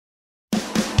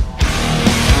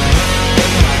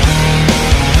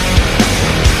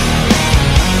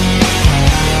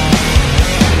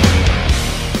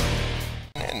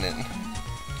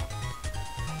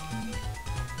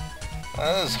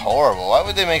That was horrible. Why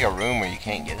would they make a room where you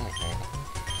can't get anything?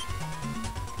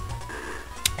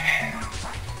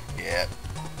 Yeah.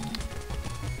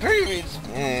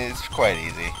 It's quite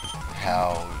easy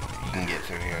how you can get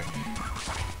through here.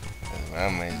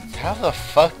 How the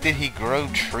fuck did he grow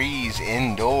trees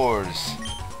indoors?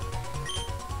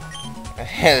 It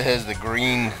has the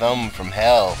green thumb from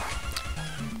hell.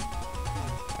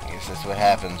 I guess that's what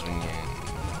happens when you...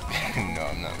 No,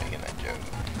 I'm not making that joke.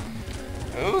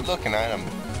 Ooh, look, an item.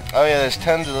 Oh yeah, there's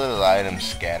tons of little items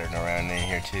scattered around in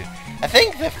here too. I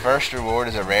think the first reward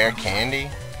is a rare candy,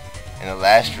 and the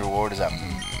last reward is a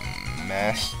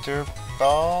master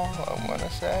ball, I want to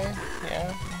say.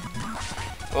 Yeah.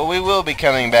 Well, we will be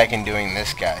coming back and doing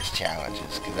this guy's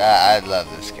challenges, because I love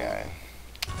this guy.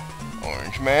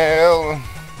 Orange mail.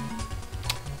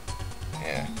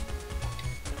 Yeah.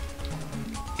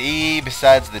 He,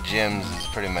 besides the gyms, is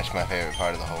pretty much my favorite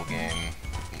part of the whole game.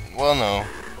 Well, no.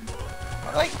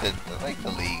 I like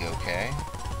the League, okay.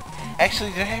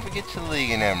 Actually, did I ever get to the League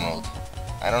in Emerald?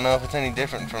 I don't know if it's any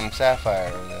different from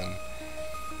Sapphire or them.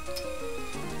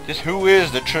 Just who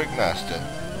is the Trickmaster?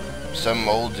 Some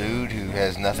old dude who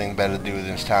has nothing better to do with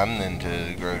his time than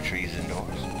to grow trees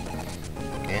indoors.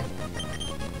 Yeah.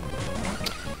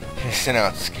 He sent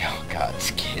out oh god,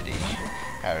 Skitty.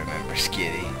 I remember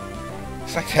Skitty.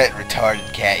 It's like that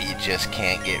retarded cat you just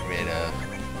can't get rid of.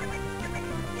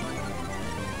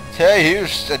 Tell you,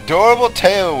 here's adorable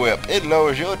tail whip. It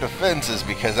lowers your defenses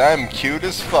because I'm cute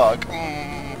as fuck.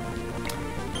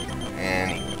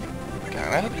 And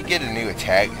God, I hope you get a new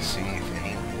attack soon, if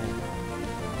any.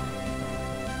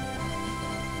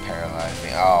 Paralyze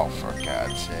me. Oh, for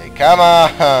God's sake. Come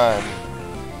on!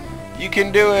 You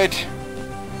can do it!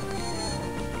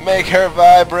 Make her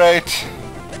vibrate!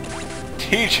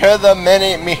 Teach her the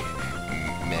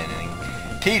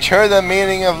Teach her the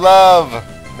meaning of love!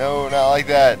 No, not like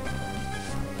that.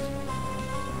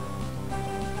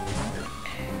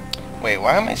 Wait,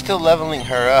 why am I still leveling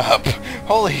her up?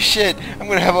 Holy shit, I'm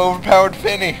gonna have overpowered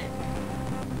Finny.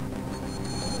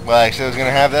 Well, actually I was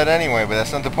gonna have that anyway, but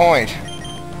that's not the point.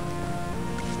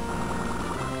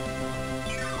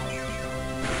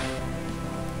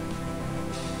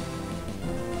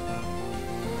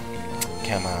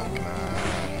 Come on, come on.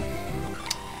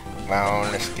 Come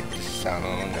on, let's get this sound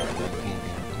on there.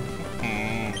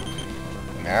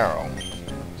 Meryl.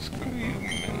 Screw you.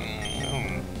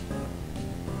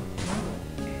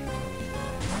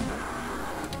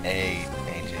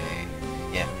 AJ.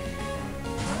 Yeah.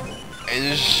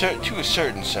 There's to a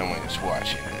certain someone that's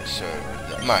watching this, or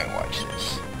that might watch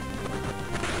this.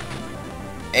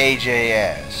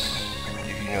 AJS.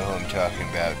 If you know who I'm talking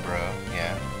about, bro.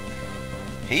 Yeah.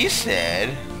 He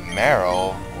said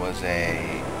Meryl was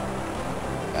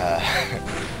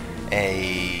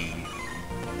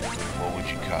what would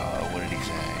you call it? What did he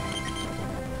say?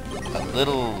 A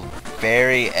little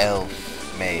fairy elf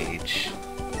mage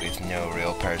with no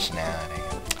real personality.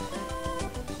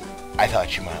 I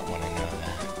thought you might want to know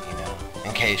that, you know,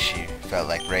 in case you felt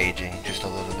like raging just a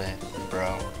little bit,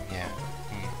 bro. Yeah.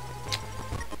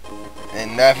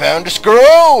 And I found a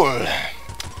scroll!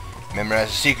 Memorize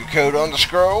the secret code on the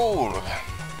scroll!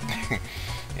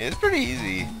 It's pretty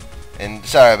easy. And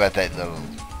sorry about that little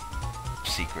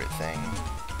secret thing.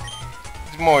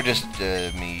 It's more just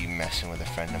me messing with a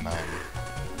friend of mine.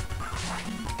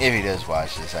 If he does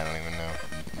watch this, I don't even know.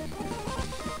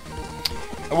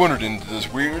 I wandered into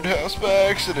this weird house by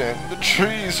accident. The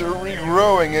trees are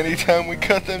regrowing anytime we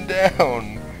cut them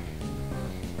down.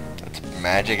 That's a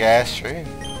magic ass tree.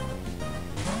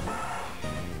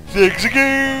 Thanks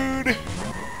again!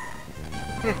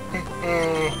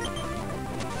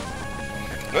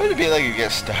 What would it be like if you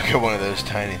get stuck at one of those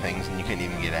tiny things and you couldn't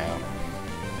even get out?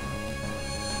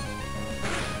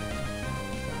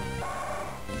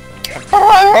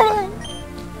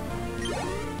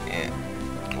 Yeah.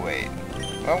 Wait.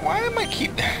 Well, why am I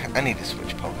I need to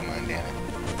switch Pokemon, damn it.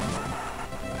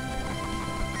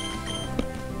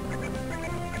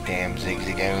 Damn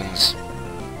Zigzagoons.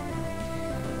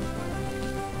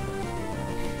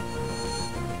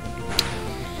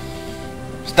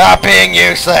 Stop being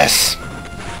useless!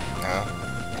 No?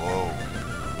 Whoa.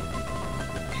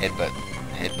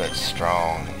 Headbutt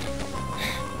strong.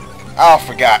 Oh,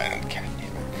 forgot. God damn it.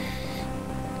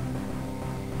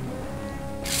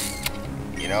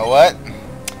 You know what?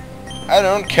 I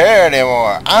don't care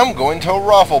anymore. I'm going to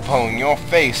ruffle-pone your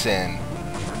face in.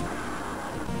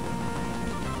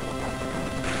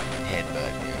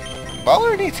 Headbutt. Yeah.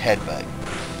 Baller needs headbutt.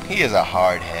 He is a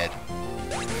hard head.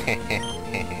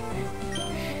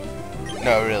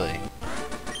 No, really.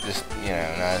 Just, you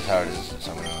know, not as hard as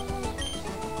someone else.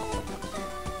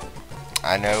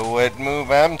 I know what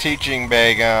move I'm teaching,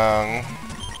 Bagong.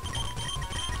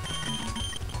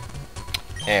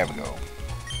 There we go.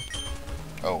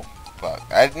 Oh, fuck.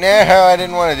 No, I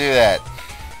didn't want to do that.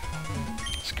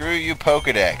 Screw you,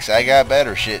 Pokedex. I got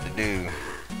better shit to do.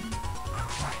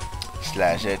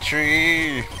 Slash that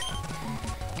tree.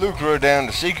 Luke wrote down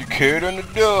the secret code on the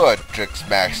door.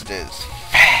 Trickster's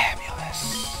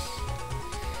fabulous.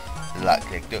 Lock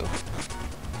click though.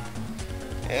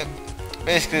 Yep.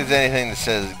 Basically, there's anything that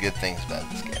says good things about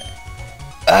this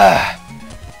guy.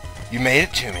 You made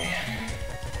it to me.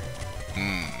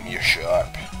 You're sharp.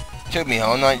 Took me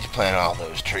all night to plant all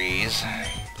those trees.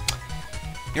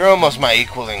 You're almost my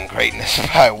equal in greatness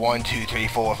by 1, 2, 3,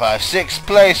 4, 5, 6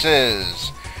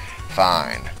 places.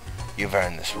 Fine. You've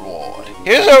earned this reward.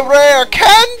 Here's a rare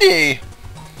candy!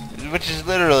 Which is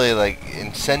literally like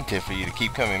incentive for you to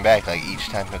keep coming back. Like each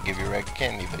time he'll give you a rare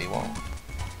candy, but he won't.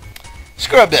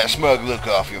 Scrub that smug look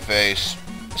off your face.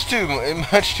 It's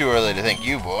much too early to think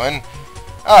you've won.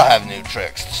 I'll have new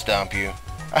tricks to stump you.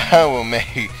 I will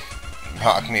make you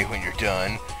mock me when you're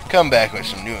done. Come back with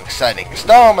some new exciting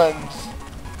installments.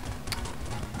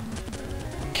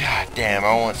 God damn,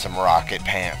 I want some rocket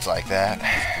pants like that.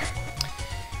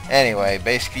 Anyway,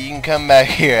 basically you can come back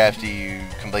here after you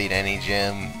complete any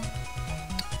gym.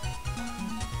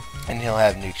 And he'll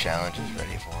have new challenges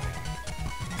ready for you.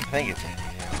 I think it's any gym.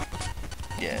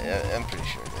 Yeah, I'm pretty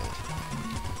sure it is.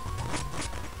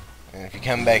 And if you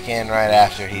come back in right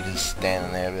after, he just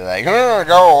standing there and be like,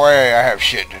 go away, I have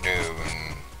shit to do.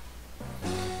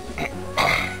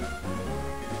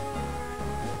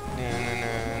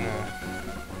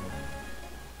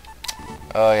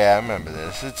 Oh yeah, I remember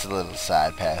this. It's a little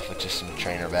side path with just some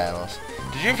trainer battles.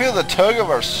 Did you feel the tug of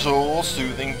our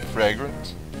soul-soothing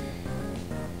fragrance?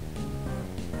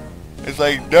 It's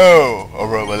like, no,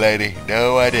 aroma lady.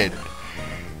 No, I didn't.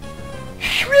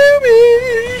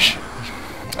 Shroomish!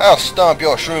 I'll stomp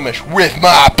your shroomish with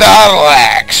my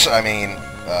battleaxe! I mean,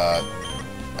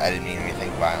 I didn't mean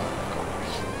anything violent, of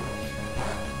course.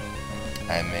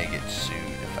 I may get sued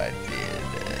if I did.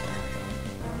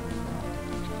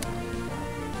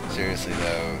 Seriously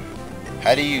though,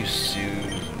 how do you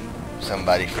sue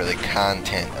somebody for the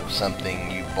content of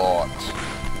something you bought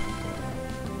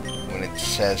when it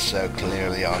says so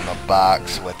clearly on the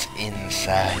box what's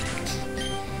inside?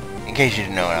 In case you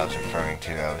didn't know what I was referring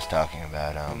to, I was talking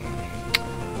about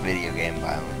video game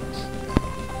violence.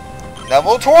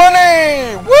 Level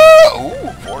 20! Woo!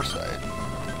 Ooh, foresight.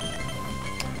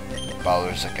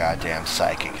 Baller's a goddamn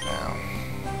psychic now.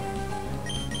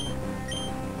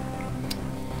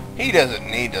 He doesn't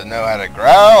need to know how to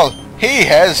growl. He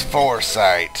has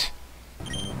foresight.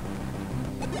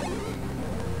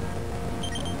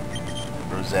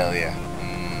 Roselia.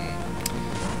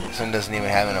 This one doesn't even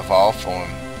have an evolved form.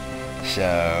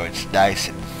 So it's nice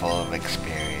and full of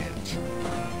experience.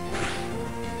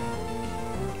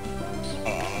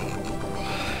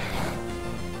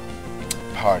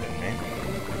 Pardon me.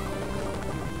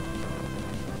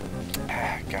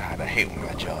 Ah, God, I hate when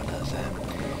my jaw does that.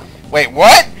 Wait,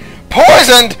 what?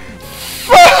 Poisoned?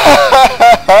 Fuck!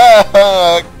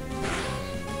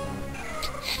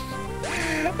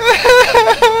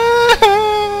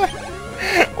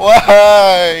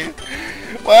 Why?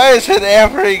 Why is it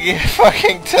every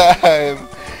fucking time?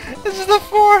 This is the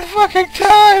 4th fucking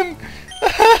time!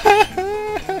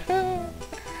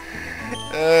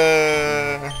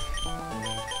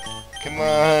 Come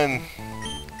on.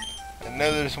 I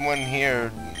know there's one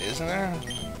here, isn't there?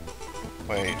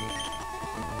 Wait.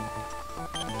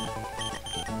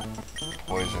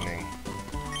 Poisoning.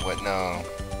 What? No.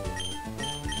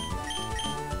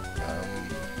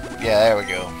 Yeah, there we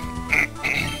go.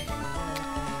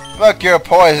 Fuck your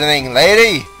poisoning,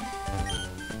 lady!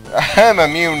 I'm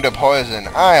immune to poison.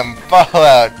 I am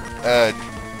Fallout,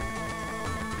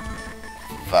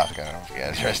 fuck, I don't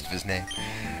forget the rest of his name.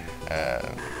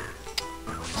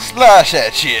 Slash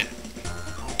that shit!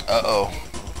 Uh-oh.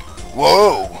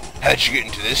 Whoa! How'd you get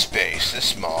into this space, this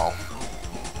small?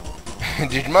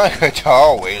 Did my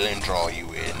guitar wailing draw you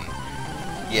in?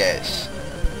 Yes.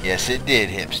 Yes, it did,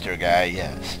 hipster guy,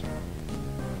 yes.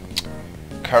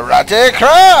 Karate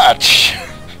crotch!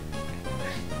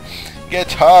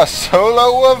 Guitar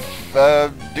solo of,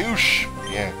 douche.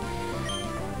 Yeah.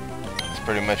 That's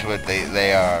pretty much what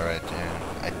they are right there.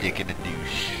 A dick and a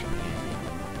douche.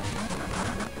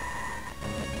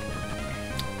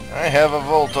 I have a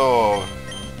Voltor,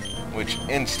 which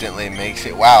instantly makes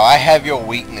it. Wow, I have your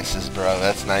weaknesses, bro.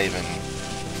 That's not even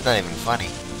funny.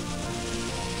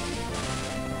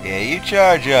 Yeah, you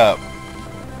charge up.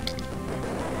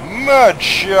 Mud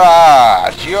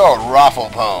shot. You're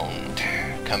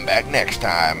raffle-pwned. Come back next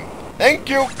time. Thank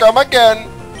you, come again.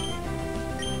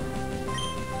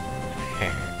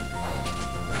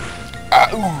 Ah,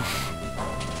 oof.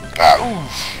 Ah,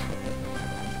 oof.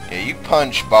 Yeah, you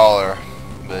punch baller,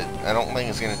 but I don't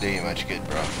think it's gonna do you much good,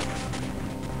 bro.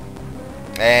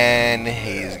 And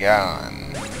he's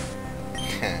gone.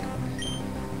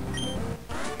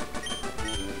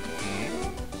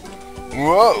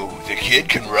 Whoa, the kid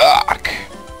can rock.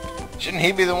 Shouldn't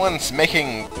he be the one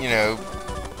making, you know,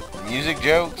 music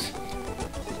jokes?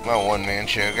 My one-man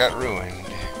show got ruined.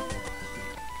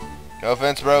 No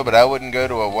offense, bro, but I wouldn't go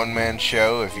to a one-man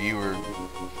show if you were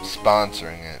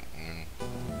sponsoring it.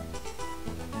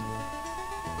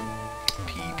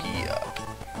 PP up.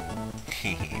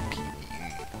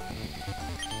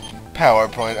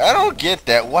 PowerPoint. I don't get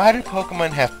that. Why do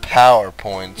Pokemon have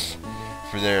PowerPoints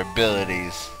for their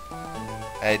abilities?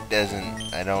 I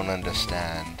don't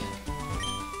understand.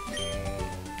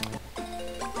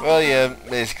 Well, yeah,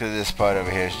 basically this part over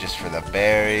here is just for the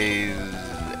berries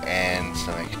and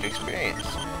some extra experience.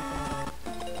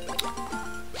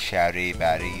 Shouty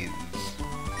baddies.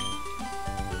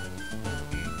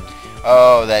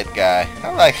 Oh, that guy.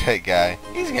 I like that guy.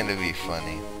 He's gonna be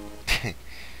funny.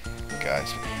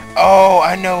 Guys. Oh,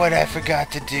 I know what I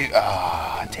forgot to do.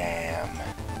 Ah, oh, damn.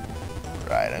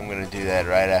 Right, I'm gonna do that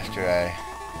right after I...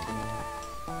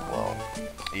 Well,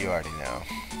 you already know.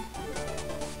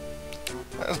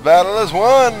 This battle is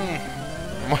won!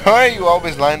 Why are you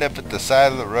always lined up at the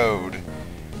side of the road?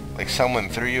 Like someone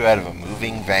threw you out of a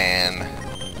moving van.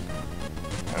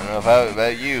 I don't know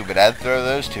about you, but I'd throw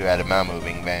those two out of my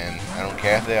moving van. I don't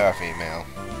care if they are female.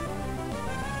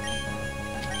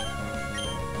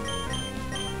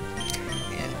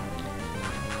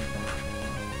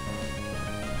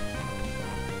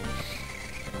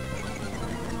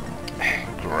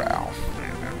 Growl.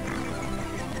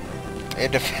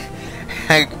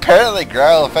 Apparently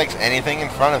Growl affects anything in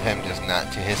front of him, just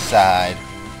not to his side.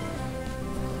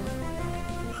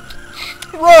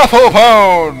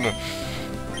 Rufflepone!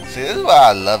 See, this is why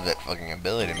I love that fucking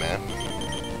ability, man.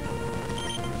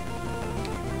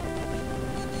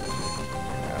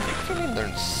 I think you can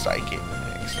learn Psychic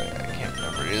next. I can't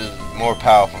remember. It is a more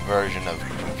powerful version of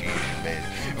Confusion based.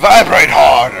 Vibrate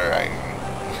harder!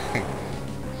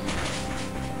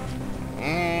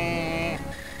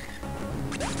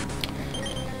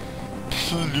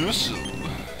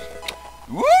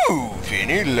 Woo!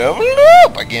 Finny leveled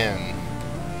up again.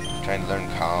 Trying to learn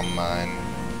Calm Mind.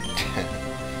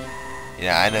 You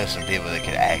know, I know some people that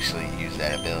could actually use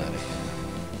that ability.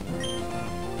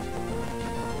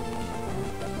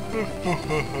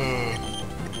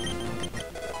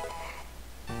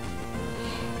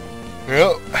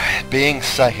 Yep, being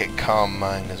Psychic Calm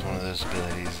Mind is one of those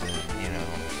abilities that, you know,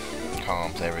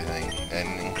 calms everything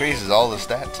and increases all the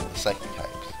stats of the Psychic types.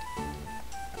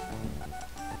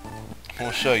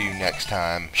 We'll show you next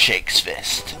time. Shakes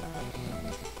Fist.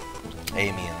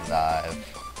 Amy and Live.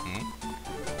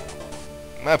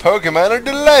 My Pokemon are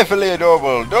delightfully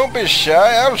adorable. Don't be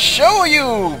shy. I'll show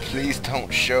you. Please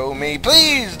don't show me.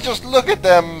 Please just look at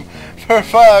them for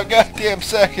 5 goddamn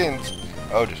seconds.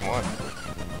 Oh, just one.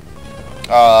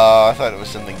 Oh, I thought it was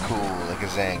something cool like a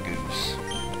Zangoose.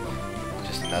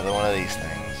 Just another one of these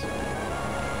things.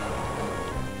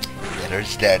 Get her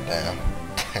dead now.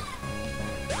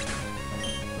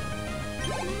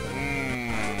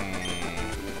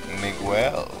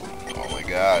 Miguel. Oh my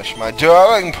gosh, my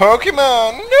darling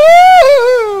Pokemon!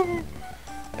 No!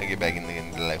 I get back in the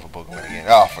delightful Pokemon again.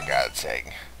 Oh, for God's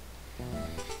sake.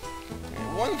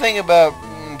 One thing about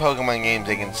Pokemon games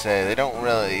they can say, they don't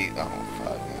really... Oh,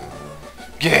 fuck.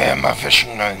 Yeah, my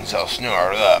fishing line's all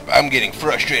snarled up. I'm getting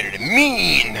frustrated and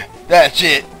mean! That's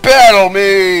it! Battle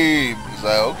me! It's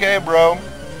like, okay, bro.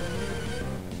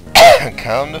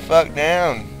 Calm the fuck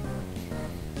down.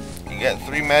 You got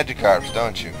 3 Magikarps,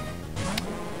 don't you?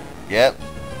 Yep.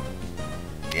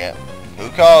 Yep. Who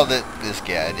called it? This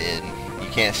guy did. You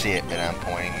can't see it, but I'm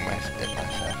pointing at myself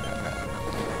right now.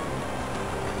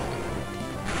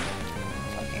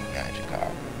 Fucking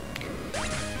Magikarp.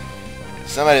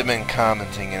 Somebody had been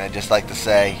commenting, and I'd just like to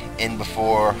say, in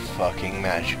before fucking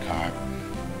Magikarp.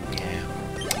 Yeah.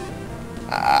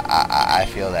 I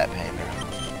feel that pain, bro.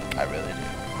 I really do.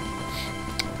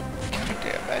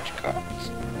 Damn Magikarps.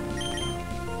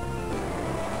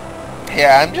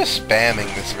 Yeah, I'm just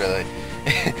spamming this really.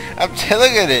 I'm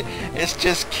telling it, it's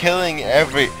just killing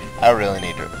every... I really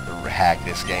need to hack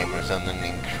this game or something and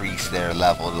increase their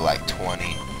level to like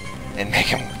 20 and make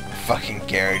them fucking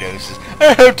Gyarados.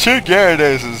 I have 2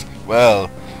 Gyarados.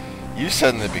 Well, you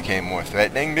suddenly became more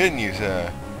threatening, didn't you,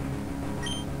 sir?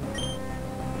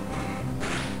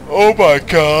 Oh my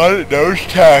god, nose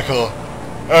tackle.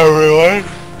 Everyone?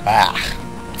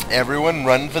 Everyone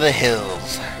run for the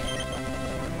hills.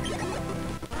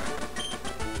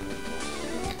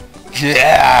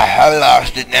 Yeah, I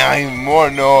lost it. Now I'm even more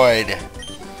annoyed.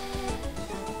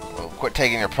 Well, quit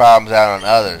taking your problems out on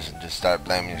others and just start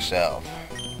blaming yourself.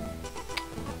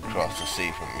 Across the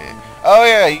sea from me. Oh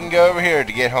yeah, you can go over here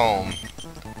to get home.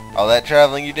 All that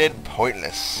traveling you did,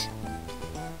 pointless.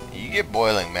 You get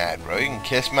boiling mad, bro. You can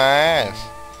kiss my ass.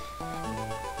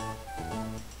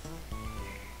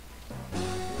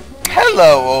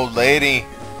 Hello, old lady.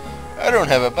 I don't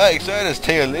have a bike, so I just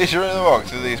take a leisurely walk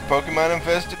through these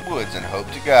Pokemon-infested woods and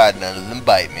hope to God none of them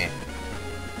bite me.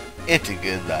 It's a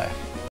good life.